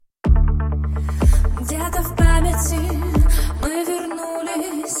Где-то в памяти мы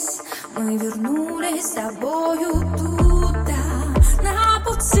вернулись с тобою туда. На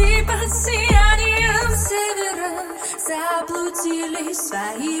пути под сиянием севера заблудились в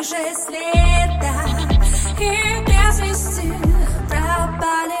свои же следа. И без вести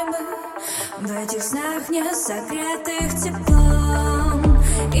пропали мы в этих снах, не согретых теплом.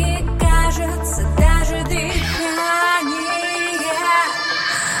 И кажется, даже дыхание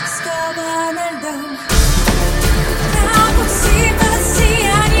сковано льдом. На пути под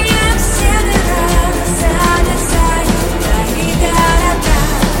сиянием севера замерзают твои города.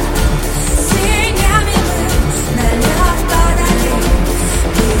 Тенями мы на лед падали,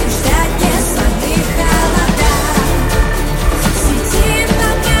 переждать не смогли холода. Сидим на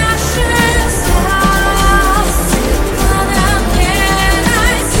наших слез, тепло нам не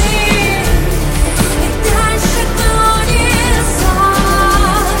найти. И дальше гонит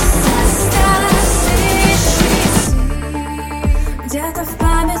осталось лишь идти. Где-то в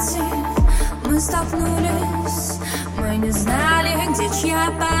памяти мы столкнулись, мы не знали, где чья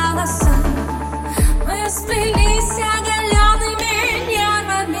полоса. Мы сплелись оголенными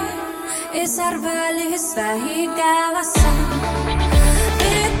нервами и сорвали свои голоса. И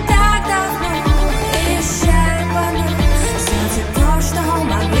так давно исчерпано все тепло, что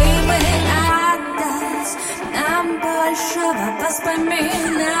могли мы отдать. Нам большего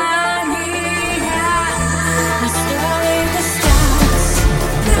воспоминания